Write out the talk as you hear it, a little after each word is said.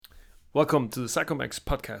Welcome to the Psychomax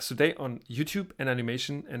podcast. Today on YouTube and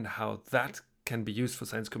animation and how that can be used for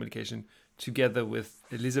science communication, together with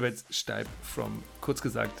Elisabeth Steib from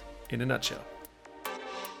Kurzgesagt in a Nutshell.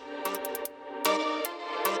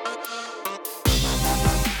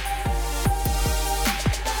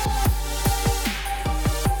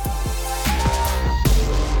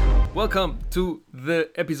 Welcome to the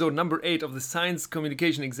episode number 8 of the Science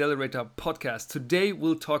Communication Accelerator podcast. Today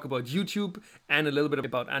we'll talk about YouTube and a little bit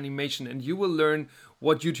about animation, and you will learn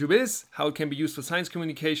what YouTube is, how it can be used for science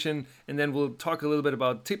communication, and then we'll talk a little bit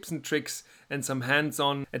about tips and tricks and some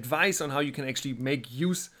hands-on advice on how you can actually make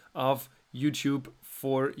use of YouTube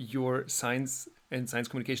for your science and science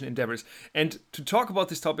communication endeavors. And to talk about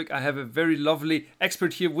this topic, I have a very lovely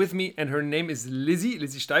expert here with me, and her name is Lizzie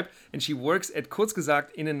Steib, and she works at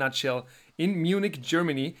Kurzgesagt in a Nutshell in Munich,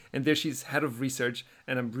 Germany, and there she's head of research,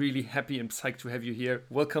 and I'm really happy and psyched to have you here.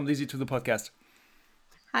 Welcome, Lizzie, to the podcast.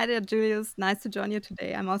 Hi there, Julius. Nice to join you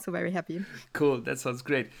today. I'm also very happy. Cool, that sounds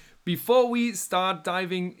great. Before we start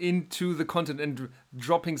diving into the content and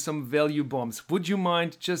dropping some value bombs, would you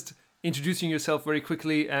mind just introducing yourself very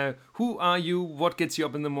quickly? Who are you? What gets you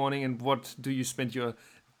up in the morning? And what do you spend your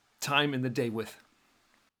time in the day with?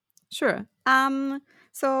 Sure.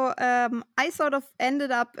 So I sort of ended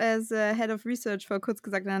up as a head of research for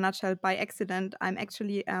Kurzgesagt in a Nutshell by accident. I'm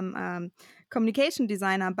actually a communication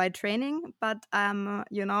designer by training, but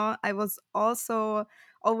I was also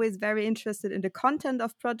always very interested in the content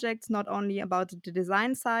of projects, not only about the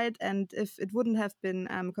design side. And if it wouldn't have been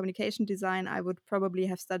communication design, I would probably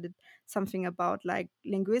have studied something about like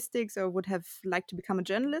linguistics or would have liked to become a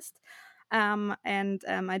journalist.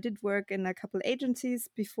 I did work in a couple agencies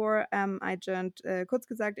before I joined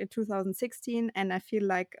Kurzgesagt in 2016, and I feel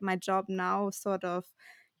like my job now sort of,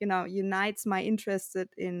 unites my interest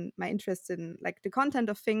in like the content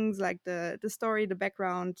of things, like the story, the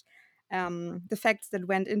background, the facts that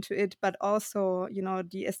went into it, but also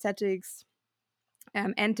the aesthetics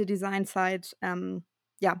and the design side.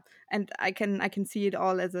 Yeah, and I can see it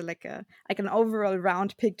all as an overall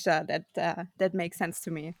round picture that makes sense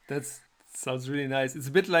to me. Sounds really nice. It's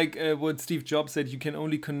a bit like what Steve Jobs said: you can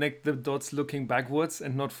only connect the dots looking backwards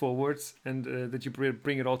and not forwards, and that you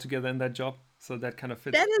bring it all together in that job. So that kind of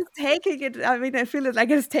fits. That is taking it. I mean, I feel it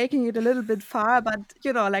like it's taking it a little bit far, but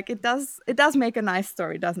like it does make a nice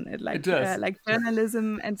story, doesn't it? Like It does. like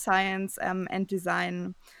journalism and science and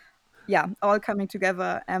design, yeah, all coming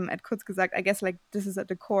together at Kurzgesagt. I guess like this is at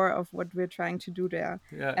the core of what we're trying to do there.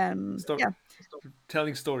 Yeah. Yeah.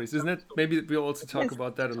 Telling stories, isn't it? Maybe we'll also talk Yes.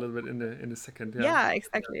 about that a little bit in a second. Yeah. Yeah,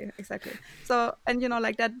 exactly. So, and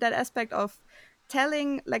like that aspect of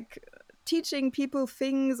telling, like teaching people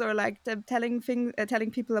things, or like telling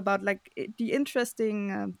people about like the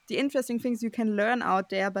interesting things you can learn out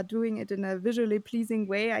there, but doing it in a visually pleasing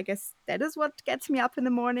way. I guess that is what gets me up in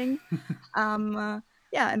the morning.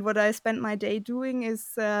 Yeah, and what I spend my day doing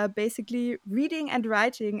is basically reading and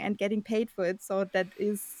writing and getting paid for it. So that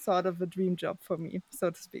is sort of a dream job for me, so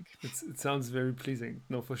to speak. It sounds very pleasing.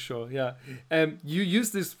 No, for sure. Yeah. You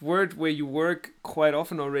use this word where you work quite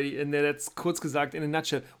often already, and that's Kurzgesagt in a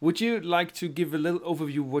Nutshell. Would you like to give a little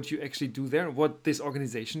overview what you actually do there, what this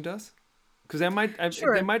organization does? Because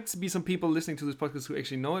Sure. there might be some people listening to this podcast who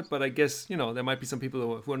actually know it, but I guess there might be some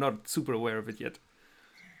people who are not super aware of it yet.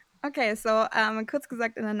 Okay, so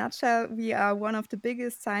Kurzgesagt in a Nutshell, we are one of the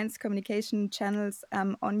biggest science communication channels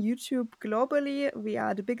on YouTube globally. We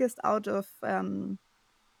are the biggest out of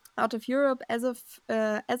Europe as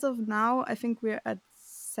of now. I think we're at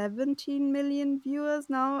 17 million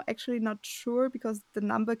viewers now. Actually, not sure because the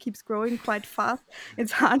number keeps growing quite fast.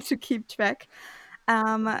 It's hard to keep track.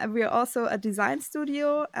 We are also a design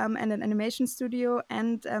studio and an animation studio,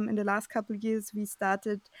 and in the last couple of years, we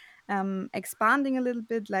started expanding a little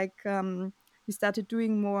bit. Like we started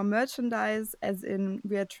doing more merchandise, as in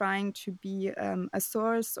we are trying to be a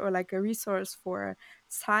source or like a resource for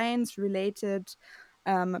science-related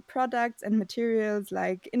products and materials,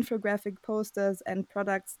 like infographic posters and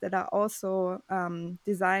products that are also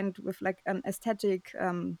designed with like an aesthetic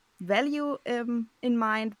value in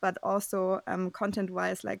mind, but also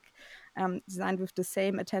content-wise, like designed with the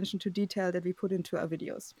same attention to detail that we put into our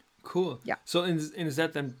videos. Cool. Yeah. So is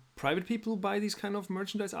that then private people buy these kind of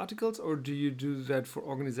merchandise articles, or do you do that for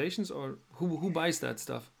organizations, or who buys that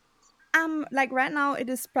stuff? Like right now it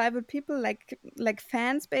is private people, like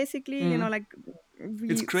fans basically. Like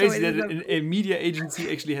it's crazy that a media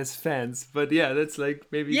agency actually has fans, but yeah, that's like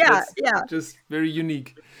maybe that's just very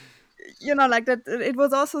unique. Like that, it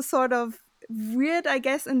was also sort of weird, I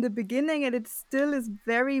guess, in the beginning, and it still is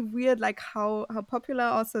very weird, like how popular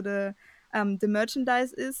also the the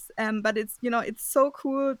merchandise is. But it's, it's so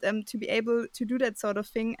cool to be able to do that sort of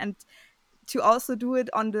thing, and to also do it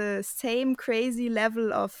on the same crazy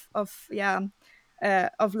level of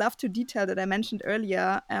love to detail that I mentioned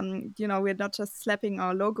earlier. We're not just slapping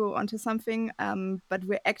our logo onto something, but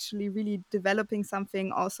we're actually really developing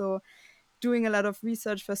something, also doing a lot of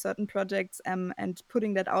research for certain projects, and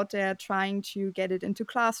putting that out there, trying to get it into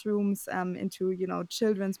classrooms, into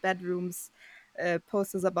children's bedrooms.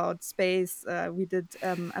 Posters about space. We did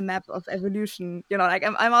a map of evolution.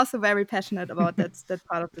 I'm also very passionate about that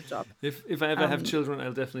part of the job. If I ever have Um, children,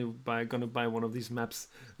 I'll definitely gonna buy one of these maps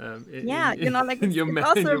yeah, in your it's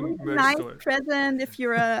also in a your really merch nice store. present if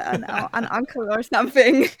you're an uncle or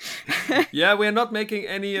something. Yeah, we're not making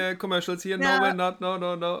any commercials here. No, we're Yeah, not. No,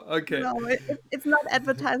 no, no. Okay. no, it's not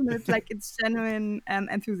advertisement. It's like it's genuine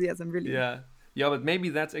enthusiasm, really. Yeah. Yeah, but maybe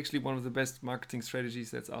that's actually one of the best marketing strategies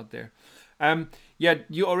that's out there. Yeah,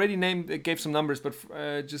 you already gave some numbers, but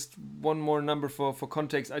just one more number for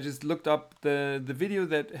context. I just looked up the video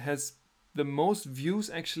that has the most views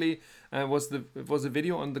actually was a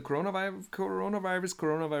video on the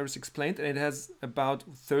coronavirus explained, and it has about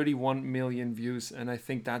 31 million views, and I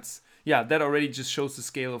think that already just shows the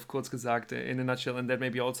scale of Kurzgesagt in a nutshell, and that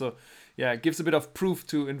maybe also gives a bit of proof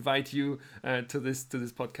to invite you to this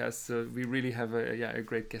podcast. So we really have a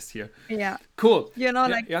great guest here. Yeah. Cool.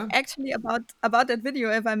 Yeah, yeah. Actually, about that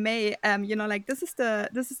video, if I may, this is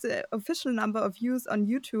the official number of views on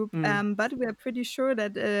YouTube, but we are pretty sure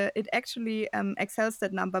that it actually excels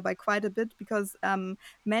that number by quite a bit, because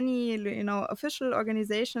many official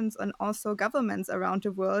organizations and also governments around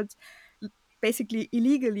the world basically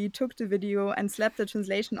illegally took the video and slapped the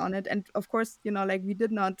translation on it. And of course, we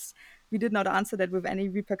did not answer that with any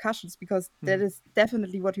repercussions, because that is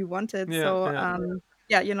definitely what we wanted. Yeah, So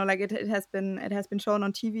yeah. it has been shown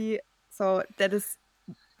on TV. So that is,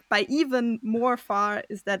 by even more far,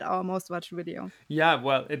 is that our most watched video. Yeah,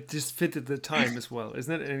 well, it just fitted the time as well,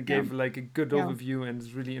 isn't it? And it Yeah. gave like a good Yeah. overview and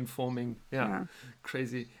is really informing. Yeah, Yeah.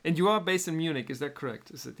 crazy. And you are based in Munich, is that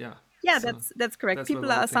correct? Is it? Yeah. Yeah, So that's correct. that's where the People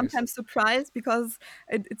whole are thing is. sometimes surprised, because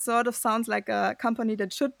it sort of sounds like a company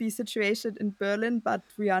that should be situated in Berlin, but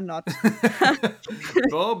we are not.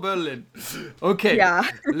 Go Berlin. Okay, Yeah.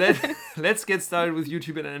 let's get started with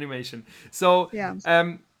YouTube and animation. So, Yeah.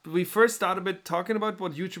 we first start a bit talking about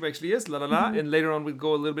what YouTube actually is, and later on we'll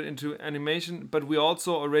go a little bit into animation. But we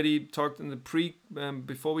also already talked in the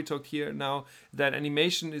before we talked here now, that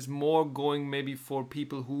animation is more going maybe for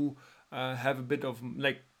people who have a bit of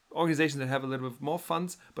like organizations that have a little bit more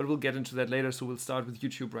funds, but we'll get into that later. So we'll start with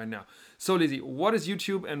YouTube right now. So Lizzie, what is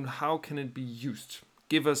YouTube and how can it be used?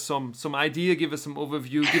 Give us some idea, give us some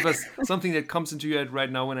overview, give us something that comes into your head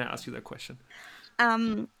right now when I ask you that question.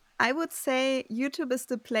 I would say YouTube is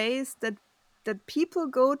the place that people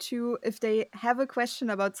go to if they have a question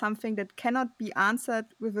about something that cannot be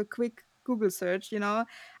answered with a quick Google search.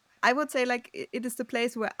 I would say, like, it is the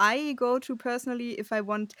place where I go to personally if I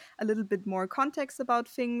want a little bit more context about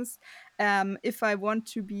things, if I want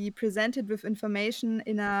to be presented with information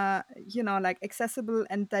in a like accessible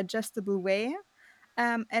and digestible way,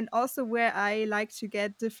 and also where I like to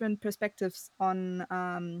get different perspectives on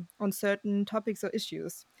certain topics or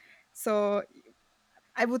issues. So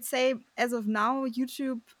I would say, as of now,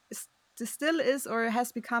 YouTube still is, or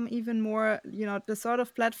has become even more, the sort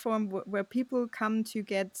of platform where people come to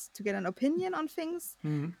get an opinion on things.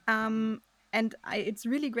 And it's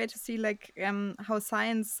really great to see, like, how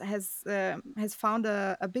science has found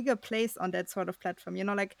a bigger place on that sort of platform.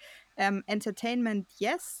 Like, entertainment,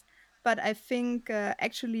 yes, but I think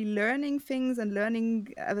actually learning things and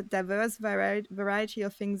learning a diverse variety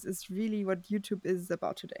of things is really what YouTube is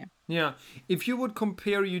about today. Yeah, if you would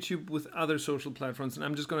compare YouTube with other social platforms, and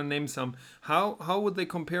I'm just going to name some, how would they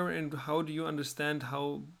compare, and how do you understand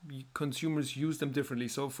how consumers use them differently?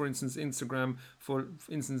 So, for instance, Instagram, for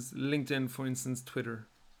instance, LinkedIn, for instance, Twitter.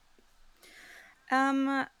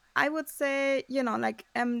 I would say, like,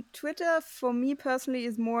 Twitter for me personally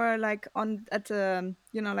is more like at the,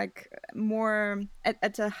 like, more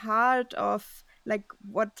at the heart of like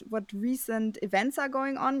what recent events are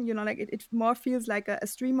going on. Like, it more feels like a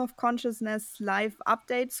stream of consciousness live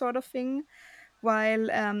update sort of thing, while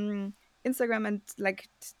Instagram and like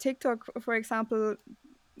TikTok, for example,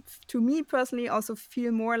 to me personally also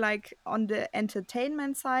feel more like on the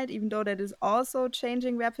entertainment side, even though that is also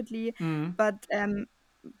changing rapidly. But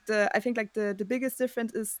I think, like, the biggest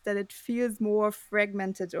difference is that it feels more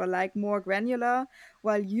fragmented or like more granular,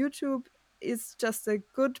 while YouTube is just a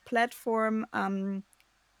good platform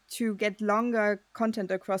to get longer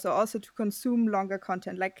content across, or also to consume longer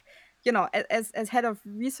content. Like, as head of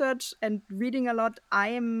research and reading a lot,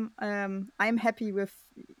 I'm happy with,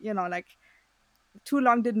 like, too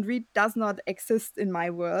long didn't read does not exist in my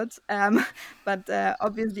world. But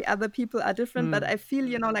obviously other people are different. But Mm. I feel,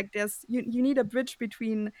 like you need a bridge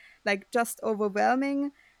between like just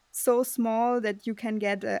overwhelming, so small that you can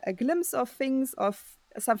get a glimpse of things, of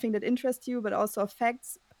something that interests you, but also of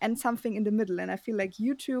facts, and something in the middle. And I feel like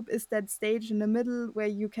YouTube is that stage in the middle where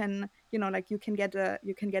you can, like, you can get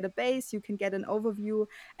a base, you can get an overview,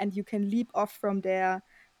 and you can leap off from there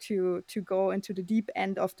to go into the deep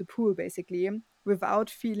end of the pool, basically, without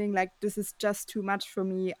feeling like this is just too much for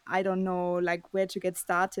me. I don't know like where to get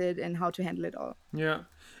started and how to handle it all. Yeah.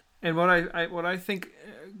 And what I think,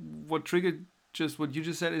 what triggered just what you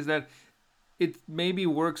just said is that it maybe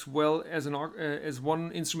works well as as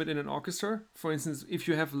one instrument in an orchestra. For instance, if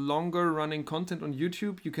you have longer running content on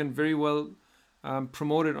YouTube, you can very well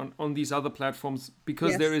promote it on these other platforms,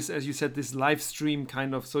 because there Yes. is, as you said, this live stream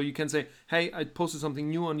kind of. So you can say, hey, I posted something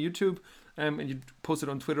new on YouTube, and you post it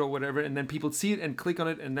on Twitter or whatever, and then people see it and click on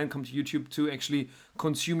it and then come to YouTube to actually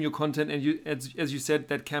consume your content. And you, as you said,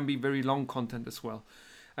 that can be very long content as well.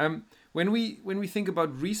 When we think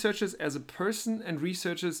about researchers as a person and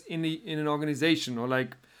researchers in an organization, or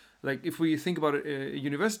like if we think about a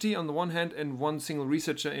university on the one hand and one single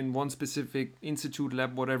researcher in one specific institute,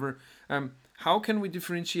 lab, whatever, how can we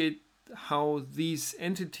differentiate how these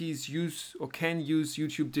entities use or can use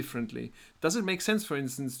YouTube differently? Does it make sense, for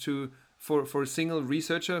instance, for a single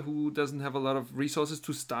researcher who doesn't have a lot of resources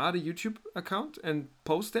to start a YouTube account and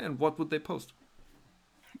post it? And what would they post?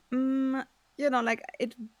 Mm, like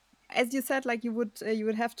it, as you said, like you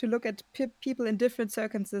would have to look at people in different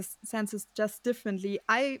circumstances just differently.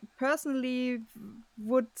 I personally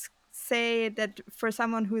would say that for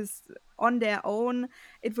someone who's on their own,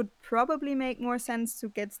 it would probably make more sense to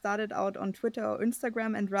get started out on Twitter or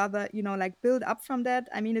Instagram and rather, like build up from that.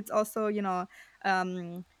 I mean, it's also,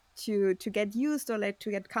 um, to get used or like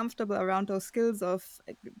to get comfortable around those skills of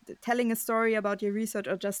telling a story about your research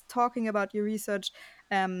or just talking about your research,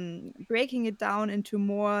 breaking it down into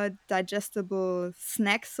more digestible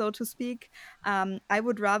snacks, so to speak. I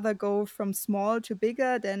would rather go from small to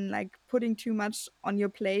bigger than like putting too much on your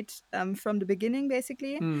plate from the beginning,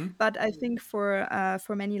 basically. Mm. But I think for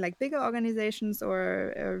many like bigger organizations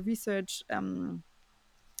or research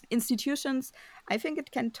institutions, I think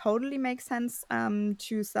it can totally make sense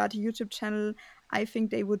to start a YouTube channel. I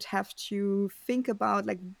think they would have to think about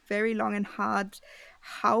like very long and hard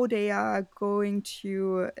how they are going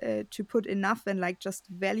to put enough and like just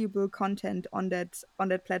valuable content on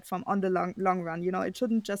that platform on the long run. It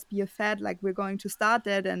shouldn't just be a fad. Like we're going to start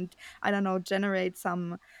that and I don't know, generate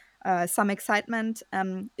some excitement.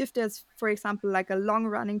 If there's, for example, like a long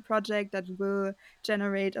running project that will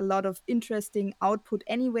generate a lot of interesting output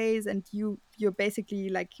anyways, and you're basically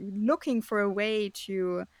like looking for a way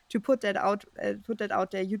to put that out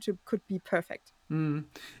there, YouTube could be perfect. Mm.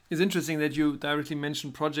 It's interesting that you directly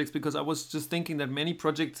mentioned projects, because I was just thinking that many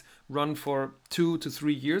projects run for 2 to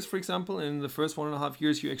 3 years, for example. And in the first 1.5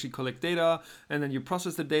 years, you actually collect data and then you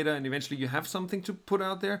process the data and eventually you have something to put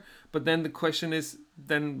out there. But then the question is,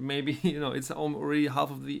 then maybe it's already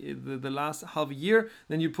half of the last half a year.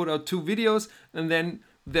 Then you put out 2 videos and then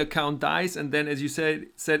the account dies, and then, as you said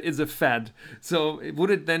it's a fad. So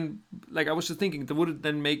would it then, like, I was just thinking, would it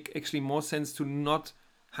then make actually more sense to not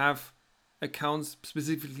have accounts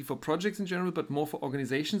specifically for projects in general, but more for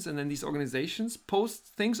organizations, and then these organizations post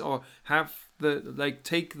things, or have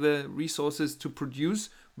take the resources to produce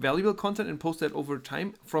valuable content and post that over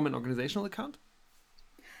time from an organizational account?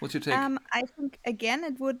 What's your take? I think again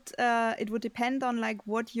it would depend on like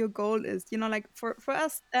what your goal is. Like for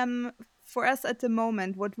us at the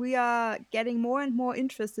moment, what we are getting more and more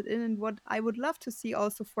interested in, and what I would love to see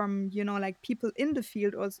also from like people in the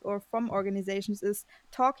field or from organizations, is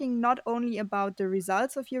talking not only about the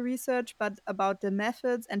results of your research, but about the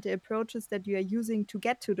methods and the approaches that you are using to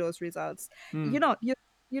get to those results. Hmm.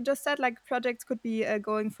 You just said like projects could be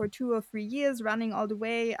going for 2 or 3 years, running all the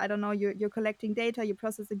way. I don't know. You're collecting data, you're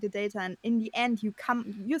processing the data, and in the end, you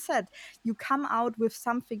come out with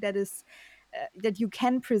something that is that you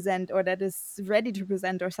can present or that is ready to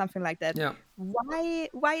present or something like that. Yeah.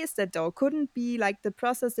 Why is that though? Couldn't be like the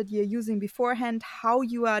process that you're using beforehand, how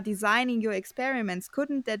you are designing your experiments,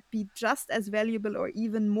 couldn't that be just as valuable or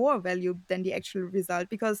even more valuable than the actual result?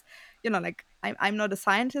 Because like I'm not a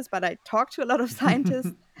scientist, but I talk to a lot of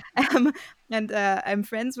scientists, um, and I'm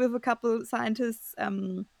friends with a couple scientists.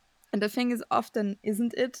 And the thing is, often,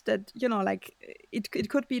 isn't it that like it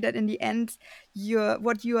could be that in the end,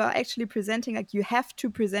 what you are actually presenting, like you have to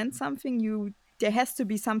present something, you there has to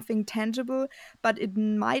be something tangible, but it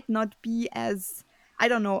might not be as, I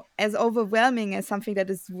don't know, as overwhelming as something that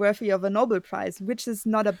is worthy of a Nobel Prize, which is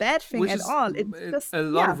not a bad thing Which at is all. It's just, a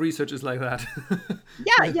lot yeah, of research is like that.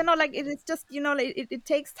 yeah, like it is just, like it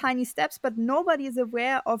takes tiny steps, but nobody is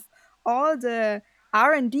aware of all the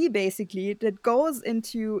R&D basically that goes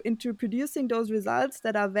into producing those results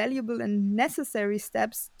that are valuable and necessary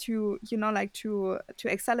steps to, like to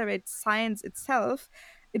accelerate science itself.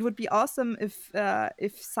 It would be awesome if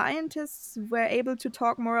scientists were able to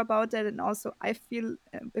talk more about that, and also I feel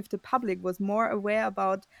if the public was more aware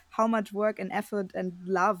about how much work and effort and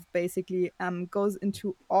love basically goes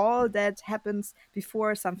into all that happens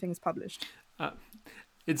before something is published. Uh,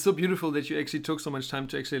 it's so beautiful that you actually took so much time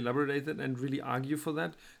to actually elaborate it and really argue for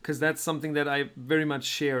that, because that's something that I very much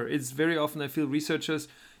share. It's very often I feel researchers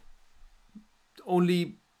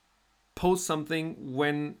only post something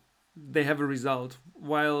when they have a result,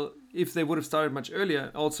 while if they would have started much earlier,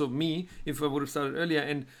 also me, if I would have started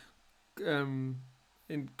earlier um,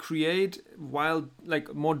 and create while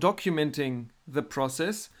like more documenting the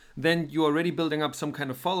process, then you're already building up some kind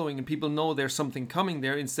of following and people know there's something coming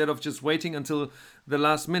there, instead of just waiting until the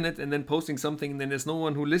last minute and then posting something and then there's no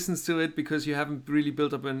one who listens to it because you haven't really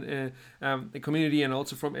built up a community. And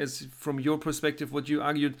also from your perspective, what you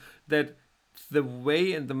argued, that the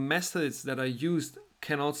way and the methods that are used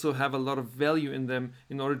can also have a lot of value in them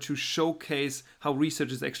in order to showcase how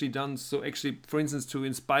research is actually done. So actually, for instance, to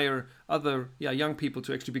inspire other young people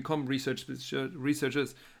to actually become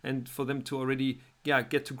researchers, and for them to already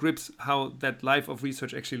get to grips how that life of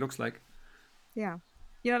research actually looks like. Yeah.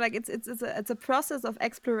 Like it's a process of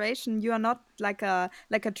exploration. You are not like a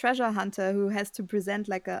treasure hunter who has to present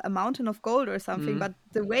like a mountain of gold or something, but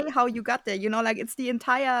the way how you got there, like it's the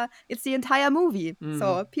entire movie.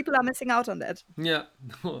 So people are missing out on that. Yeah,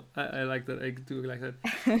 no, I like that. I do like that.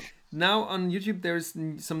 Now on YouTube, there's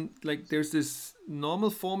there's this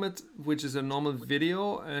normal format, which is a normal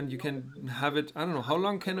video, and you can have it. I don't know how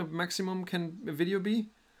long can a video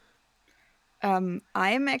be.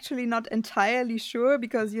 I'm actually not entirely sure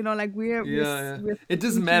because like we're it doesn't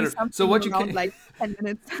sticking to matter. So what you around can like 10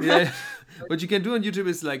 minutes. yeah, what you can do on YouTube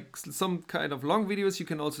is like some kind of long videos. You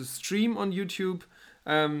can also stream on YouTube.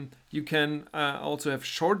 You can also have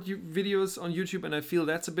short videos on YouTube, and I feel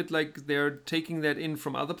that's a bit like they're taking that in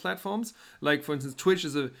from other platforms. Like for instance, Twitch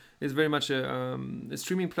is very much a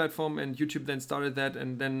streaming platform, and YouTube then started that,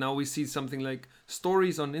 and then now we see something like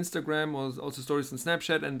stories on Instagram or also stories on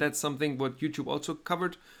Snapchat, and that's something what YouTube also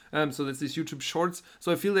covered. So that's this YouTube Shorts.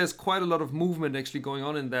 So I feel there's quite a lot of movement actually going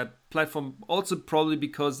on in that platform. Also probably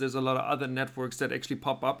because there's a lot of other networks that actually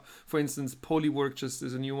pop up. For instance, Polywork just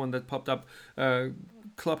is a new one that popped up.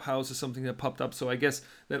 Clubhouse is something that popped up. So I guess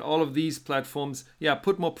that all of these platforms,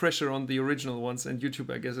 put more pressure on the original ones, and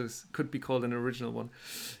YouTube, I guess, could be called an original one.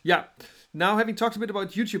 Yeah. Now, having talked a bit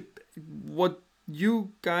about YouTube, what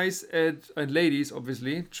you guys and ladies,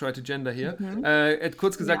 obviously, try to gender here, at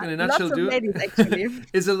Kurzgesagt in a nutshell lots of ladies, actually.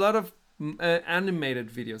 is a lot of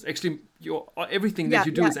animated videos. Actually, everything that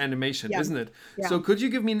you do is animation, isn't it? Yeah. So could you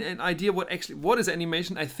give me an idea what is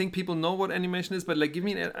animation? I think people know what animation is, but like give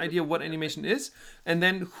me an idea what animation is, and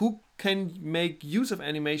then who can make use of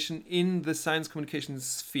animation in the science communication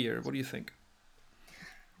sphere? What do you think?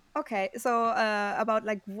 Okay, so about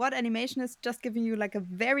like what animation is, just giving you like a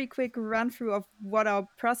very quick run through of what our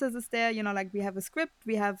process is there. Like we have a script,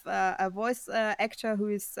 we have a voice actor who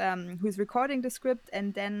is recording the script,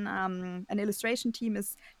 and then an illustration team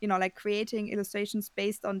is like creating illustrations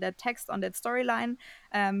based on that text, on that storyline.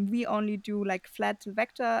 We only do like flat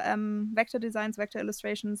vector designs, vector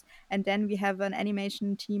illustrations, and then we have an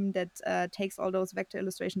animation team that takes all those vector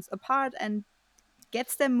illustrations apart and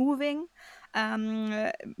gets them moving.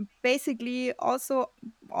 Basically, also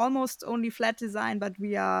almost only flat design, but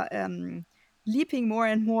we are leaping more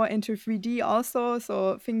and more into 3D also.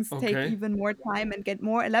 So things take even more time and get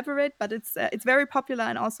more elaborate. But it's very popular,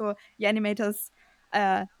 and also the animators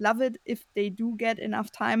love it if they do get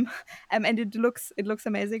enough time, and it looks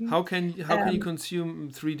amazing. How can you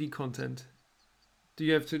consume 3D content? Do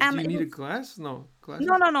you have to? Do you need a glass? No, glasses?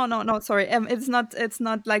 No. Sorry, it's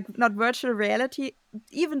not like not virtual reality.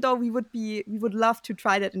 Even though we would love to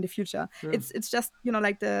try that in the future. Yeah. It's just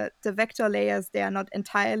like the vector layers, they are not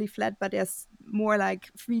entirely flat, but there's more like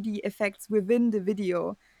 3D effects within the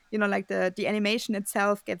video. Like the animation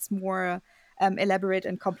itself gets more elaborate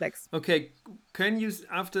and complex. Okay, can you,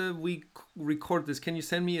 after we record this, can you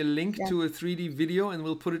send me a link to a 3D video, and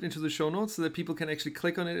we'll put it into the show notes so that people can actually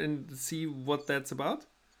click on it and see what that's about?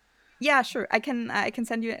 Yeah, sure. I can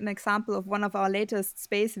send you an example of one of our latest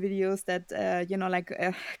space videos that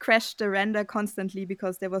crashed the render constantly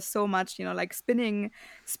because there was so much like spinning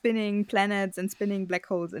planets and spinning black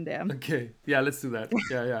holes in there. Okay, yeah, let's do that.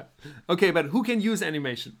 Yeah, yeah. Okay, but who can use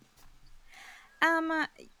animation? Um,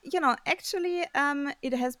 actually,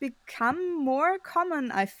 it has become more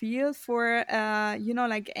common, I feel, for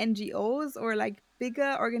like NGOs or like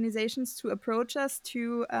bigger organizations to approach us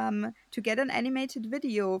to get an animated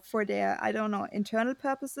video for their, I don't know, internal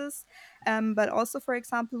purposes. But also, for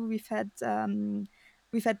example, we've had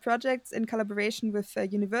projects in collaboration with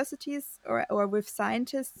universities or with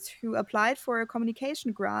scientists who applied for a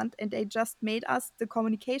communication grant, and they just made us the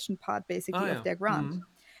communication part Oh basically of yeah. their grant. Mhm.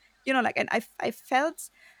 And I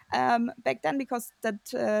felt back then, because that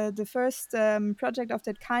the first project of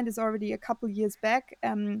that kind is already a couple years back.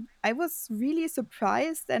 I was really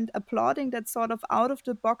surprised and applauding that sort of out of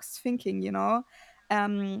the box thinking,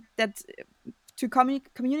 that to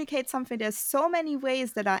communicate something, there's so many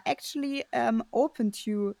ways that are actually open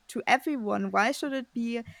to everyone. Why should it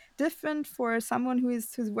be different for someone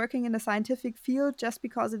who's working in a scientific field just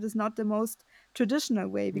because it is not the most traditional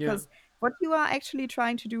way? Yeah. Because what you are actually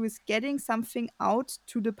trying to do is getting something out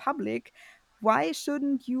to the public. Why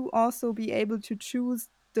shouldn't you also be able to choose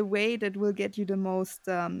the way that will get you the most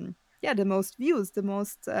the most views, the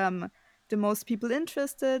most people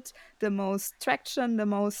interested, the most traction, the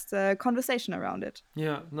most conversation around it?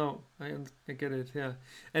 Yeah, no, I get it. Yeah,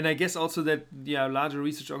 and I guess also that yeah, larger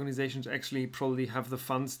research organizations actually probably have the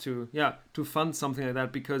funds to to fund something like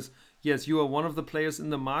that because yes, you are one of the players in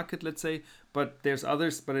the market, let's say, but there's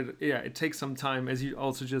others. But it takes some time, as you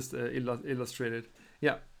also just illustrated.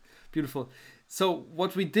 Yeah, beautiful. So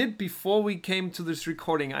what we did before we came to this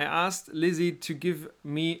recording, I asked Lizzie to give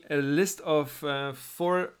me a list of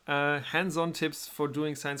 4 hands-on tips for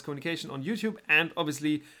doing science communication on YouTube, and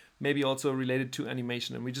obviously maybe also related to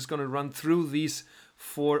animation. And we're just going to run through these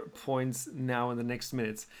 4 points now in the next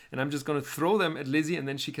minutes. And I'm just going to throw them at Lizzie and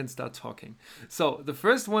then she can start talking. So the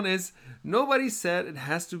first one is nobody said it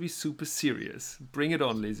has to be super serious. Bring it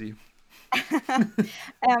on, Lizzie.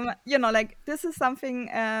 Like this is something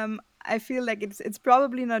I feel like it's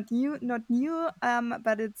probably not new,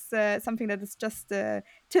 but it's something that is just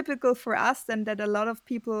typical for us, and that a lot of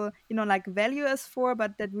people like value us for,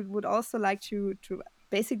 but that we would also like to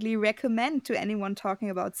basically recommend to anyone talking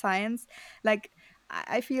about science. Like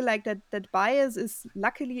I feel like that bias is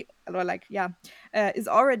luckily, or like is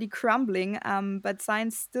already crumbling, but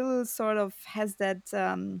science still sort of has that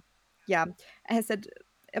yeah has that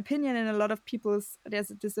opinion in a lot of people's there's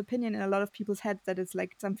this opinion in a lot of people's heads that it's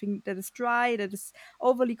like something that is dry, that is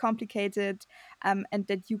overly complicated, and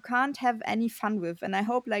that you can't have any fun with. And I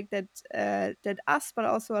hope like that us, but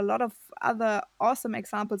also a lot of other awesome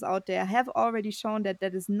examples out there, have already shown that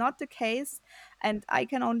that is not the case. And I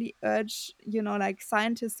can only urge like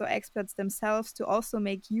scientists or experts themselves to also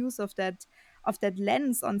make use of that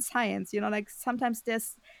lens on science. Like sometimes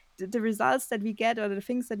there's the results that we get, or the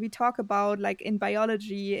things that we talk about, like in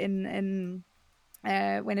biology, in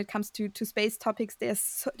when it comes to space topics,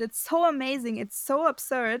 it's so amazing, it's so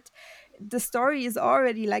absurd. The story is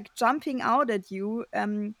already like jumping out at you.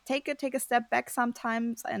 Take a step back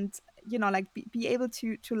sometimes, and like be able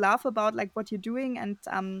to laugh about like what you're doing, and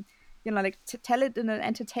like to tell it in an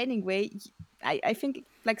entertaining way. I think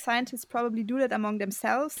like scientists probably do that among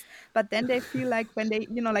themselves, but then they feel like when they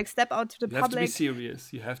like step out to the You have to be public.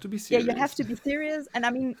 serious. You have to be Yeah, you have serious. to be serious. And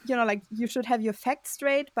I mean, like you should have your facts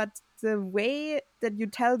straight, but the way that you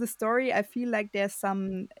tell the story, I feel like there's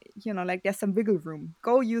some, like there's some wiggle room.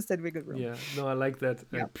 Go use that wiggle room. Yeah, no, I like that.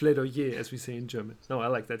 Yeah. Plaidoyer, as we say in German. No, I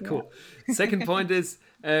like that. Yeah. Cool. Second point is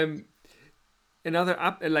another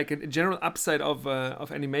like a general upside of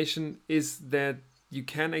animation is that you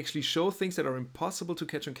can actually show things that are impossible to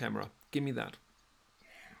catch on camera. Give me that.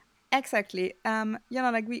 Exactly.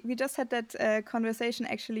 Like we just had that conversation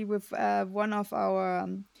actually with one of our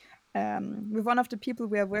with one of the people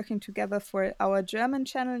we are working together for our German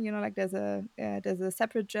channel. Like there's a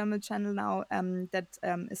separate German channel now that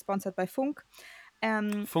is sponsored by Funk.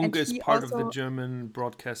 Funk And is he part of the also, German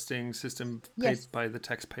broadcasting system yes. paid by the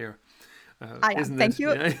taxpayer, Yeah, isn't thank it?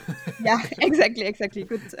 you. Yeah. Yeah, exactly.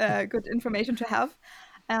 Good information to have.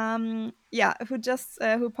 Who just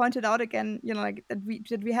who pointed out again, like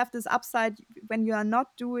that we have this upside when you are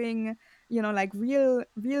not doing, like real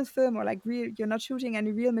film, or like real, you're not shooting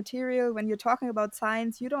any real material. When you're talking about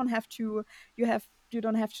science, you don't have to. You have you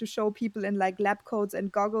don't have to show people in like lab coats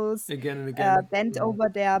and goggles Again and again. bent over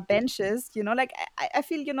their benches. Like I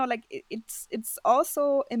feel, like it's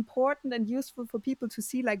also important and useful for people to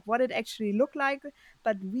see like what it actually look like.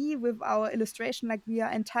 But we, with our illustration, like we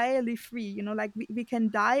are entirely free. Like we can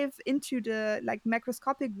dive into the like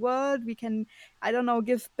macroscopic world. We can, I don't know,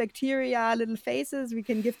 give bacteria little faces. We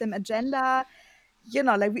can give them agenda.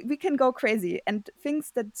 Like we can go crazy, and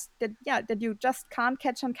things that you just can't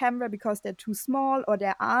catch on camera because they're too small or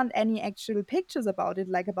there aren't any actual pictures about it,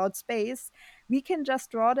 like about space. We can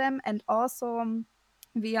just draw them, and also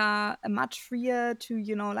we are much freer to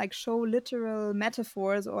like show literal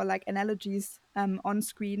metaphors or like analogies on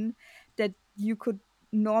screen that you could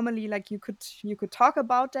normally, like you could talk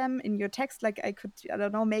about them in your text. Like I could, I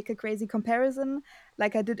don't know, make a crazy comparison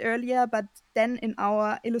like I did earlier, but then in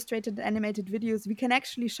our illustrated and animated videos we can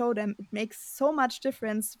actually show them. It makes so much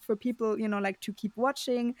difference for people, like to keep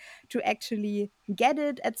watching, to actually get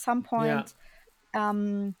it at some Yeah. point.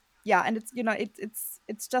 Yeah, and it's,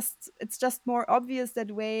 it's just more obvious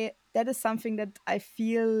that way. That is something that I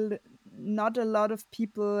feel not a lot of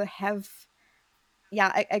people have,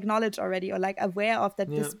 acknowledge already, or like aware of, that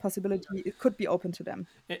Yeah. this possibility it could be open to them.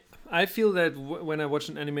 I feel that when I watch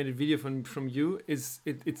an animated video from you, it's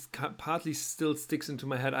partly still sticks into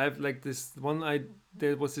my head. I have like this one.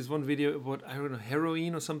 There was this one video about, I don't know,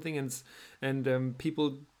 heroin or something, and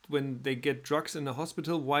people, when they get drugs in the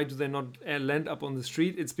hospital, why do they not land up on the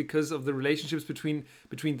street? It's because of the relationships between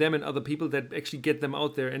them and other people that actually get them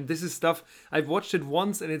out there. And this is stuff I've watched it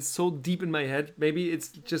once, and it's so deep in my head. Maybe it's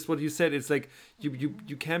just what you said. It's like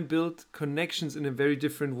you can build connections in a very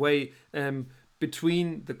different way.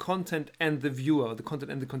 Between the content and the viewer, the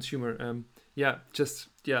content and the consumer. I'm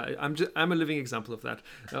a living example of that,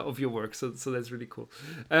 of your work. So that's really cool.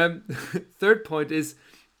 Third point is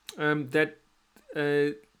that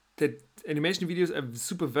animation videos are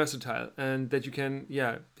super versatile, and that you can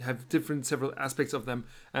have several aspects of them.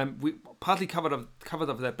 We partly covered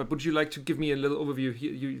up that, but would you like to give me a little overview?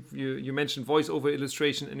 You mentioned voiceover,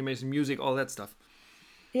 illustration, animation, music, all that stuff.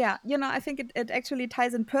 Yeah, I think it actually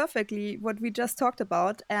ties in perfectly what we just talked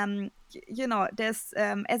about. There's,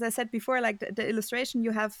 as I said before, like the illustration,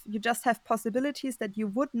 you just have possibilities that you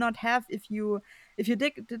would not have if you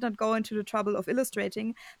did not go into the trouble of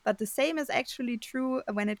illustrating. But the same is actually true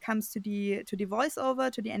when it comes to the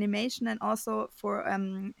voiceover, to the animation, and also for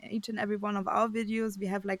each and every one of our videos, we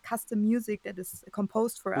have like custom music that is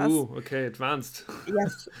composed for us. Ooh, okay, advanced.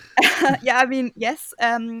 Yes. Yeah, I mean, yes.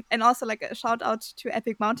 And also like a shout out to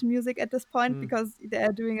Epic Mountain Music at this point, because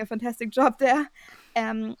they're doing a fantastic job there.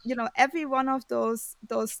 Every one of those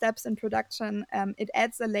steps in production, it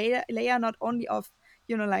adds a layer not only of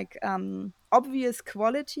like obvious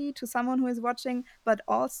quality to someone who is watching, but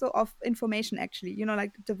also of information actually.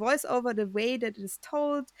 Like the voiceover, the way that it is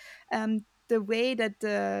told, the way that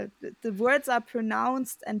the words are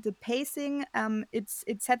pronounced, and the pacing,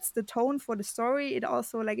 it sets the tone for the story. It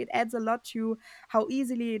also, like, it adds a lot to how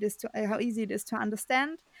easy it is to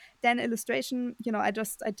understand. Then illustration, I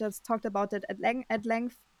just talked about it at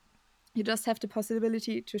length. You just have the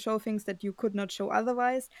possibility to show things that you could not show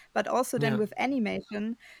otherwise. But also then with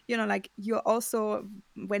animation, like you're also,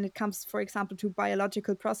 when it comes, for example, to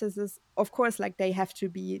biological processes, of course, like they have to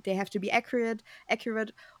be accurate,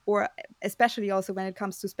 or especially also when it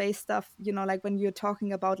comes to space stuff, like when you're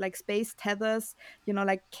talking about like space tethers,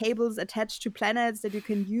 like cables attached to planets that you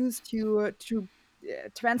can use to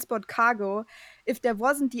transport cargo. If there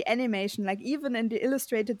wasn't the animation, like even in the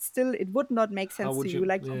illustrated still, it would not make How sense to would you. you?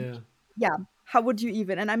 Like, Yeah. yeah, how would you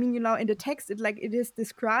even? And I mean, in the text, it is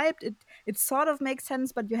described, it sort of makes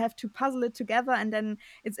sense, but you have to puzzle it together, and then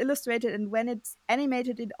it's illustrated, and when it's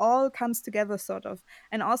animated, it all comes together sort of.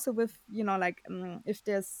 And also with, like, if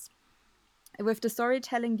there's, with the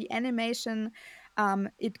storytelling, the animation,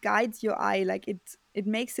 it guides your eye. Like it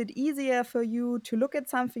makes it easier for you to look at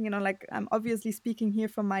something. Like, I'm obviously speaking here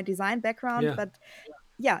from my design background, Yeah. but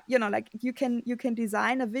yeah, like you can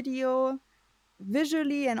design a video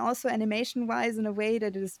visually and also animation wise in a way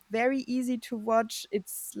that is very easy to watch.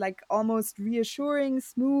 It's like almost reassuring,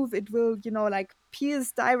 smooth. It will, like,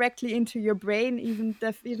 pierce directly into your brain, even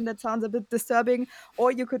that sounds a bit disturbing.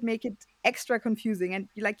 Or you could make it extra confusing, and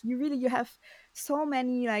like you have so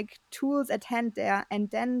many like tools at hand there. And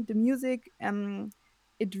then the music,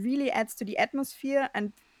 it really adds to the atmosphere,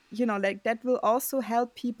 and like that will also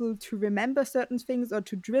help people to remember certain things or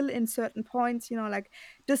to drill in certain points. Like,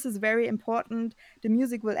 this is very important. The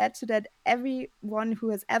music will add to that. Everyone who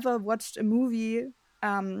has ever watched a movie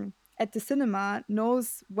at the cinema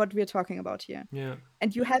knows what we're talking about here. Yeah.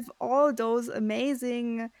 And you have all those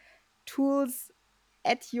amazing tools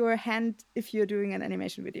at your hand if you're doing an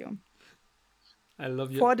animation video. I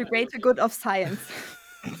love you. For the greater good of science.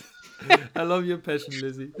 I love your passion,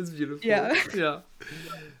 Lizzie. It's beautiful. Yeah. Yeah.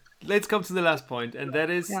 Let's come to the last point, and that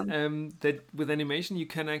is Yeah. that with animation you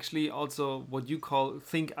can actually also what you call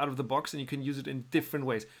think out of the box, and you can use it in different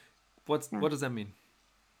ways. What does that mean?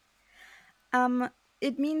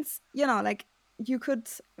 It means, like you could,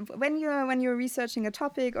 when you're researching a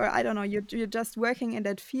topic, or I don't know, you're just working in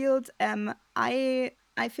that field.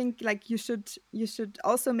 I think like you should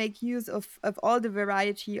also make use of all the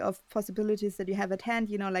variety of possibilities that you have at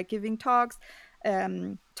hand. Like giving talks,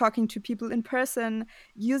 talking to people in person,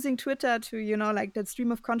 using Twitter to like that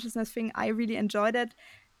stream of consciousness thing. I really enjoyed it.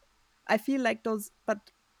 I feel like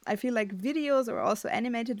videos, or also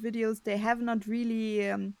animated videos, they have not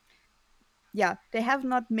really they have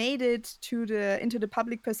not made it into the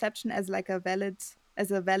public perception as like a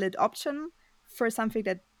valid option for something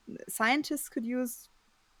that scientists could use.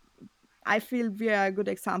 I feel we are a good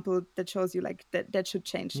example that shows you like that should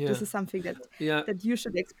change. Yeah. This is something that Yeah. that you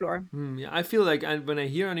should explore. Yeah, I feel like when I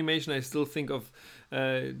hear animation, I still think of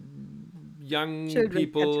young Children's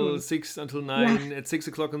people, cartoons. 6 until 9, at 6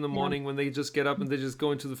 o'clock in the morning, when they just get up and they just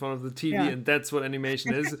go into the front of the TV, Yeah. and that's what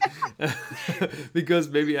animation is. Because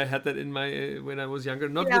maybe I had that in my when I was younger,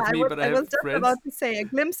 not with me, but I I have was just friends. about to say a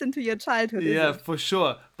glimpse into your childhood. Yeah, Is it? for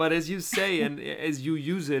sure. But as you say, and as you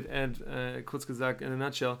use it, and kurz gesagt, in a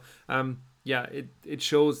nutshell, yeah, it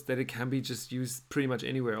shows that it can be just used pretty much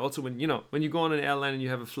anywhere. Also, when you go on an airline and you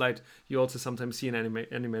have a flight, you also sometimes see an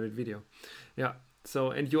animated video. Yeah.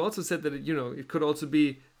 So, and you also said that it could also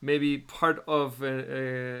be maybe part of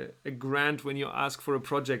a grant when you ask for a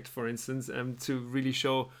project, for instance, to really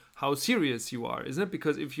show how serious you are, isn't it?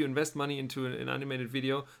 Because if you invest money into an animated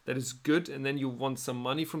video that is good, and then you want some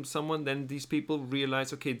money from someone, then these people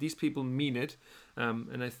realize, okay, these people mean it,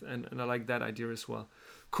 and I like that idea as well.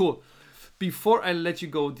 Cool. Before I let you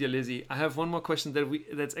go, dear Lizzie, I have one more question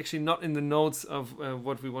that's actually not in the notes of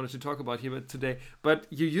what we wanted to talk about here today. But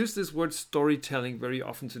you use this word storytelling very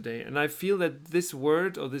often today, and I feel that this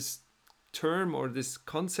word or this term or this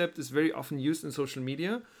concept is very often used in social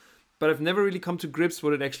media, but I've never really come to grips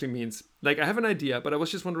what it actually means. Like, I have an idea, but I was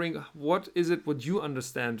just wondering, what you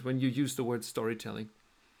understand when you use the word storytelling?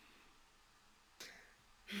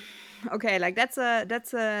 Okay, like that's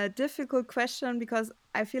a difficult question, because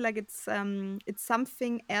I feel like it's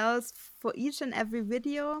something else for each and every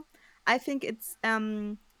video. I think it's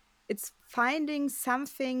finding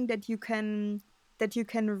something that you can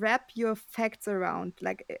wrap your facts around,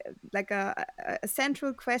 like a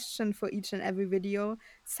central question for each and every video,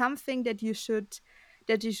 something that you should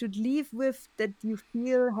leave with, that you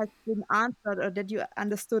feel has been answered, or that you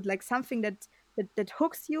understood, like something that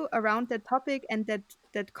hooks you around that topic, and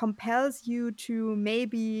that compels you to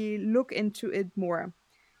maybe look into it more.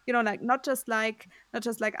 Like not just like I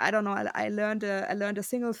don't know, I learned a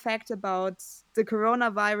single fact about the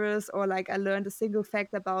coronavirus, or like I learned a single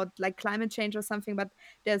fact about like climate change or something, but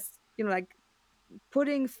there's like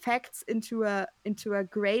putting facts into a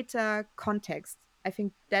greater context. I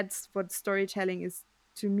think that's what storytelling is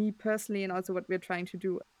to me personally, and also what we're trying to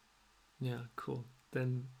do. Yeah, cool.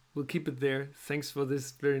 Then we'll keep it there. Thanks for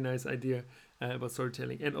this very nice idea about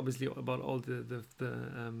storytelling, and obviously about all the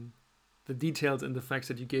details and the facts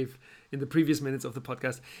that you gave in the previous minutes of the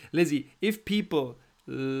podcast. Lizzie, if people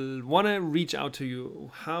want to reach out to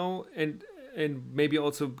you, how and maybe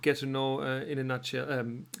also get to know in a nutshell,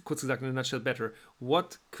 kurz gesagt in a nutshell better,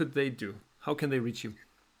 what could they do? How can they reach you?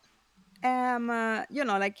 To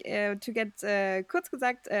get kurz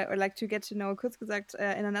gesagt, or like to get to know kurz gesagt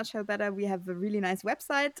in a nutshell better, we have a really nice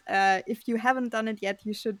website. If you haven't done it yet,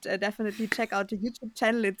 you should definitely check out the YouTube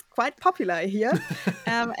channel. It's quite popular here.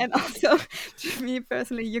 And also, to me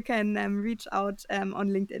personally, you can reach out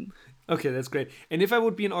on LinkedIn. Okay, that's great. And if I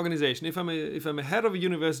would be an organization, if I'm a head of a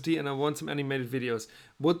university and I want some animated videos,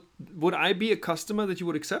 would I be a customer that you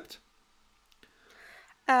would accept?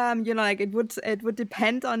 Like it would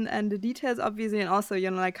depend on the details, obviously, and also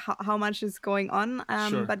like how much is going on.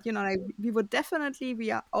 Sure. But like we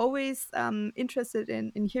are always interested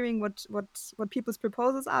in hearing what people's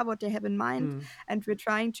proposals are, what they have in mind, and we're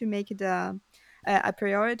trying to make it a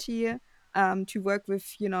priority to work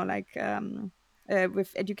with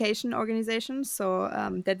with education organizations. So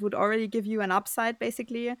that would already give you an upside,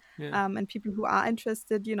 basically. Yeah. And people who are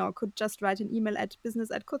interested, could just write an email at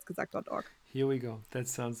business@kurzgesagt.org. Here we go. That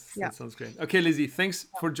sounds great. Okay, Lizzie, thanks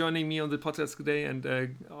for joining me on the podcast today, and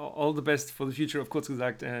all the best for the future of Kurz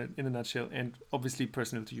gesagt in a nutshell, and obviously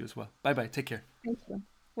personal to you as well. Bye-bye. Take care. Thank you. It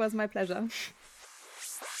was my pleasure.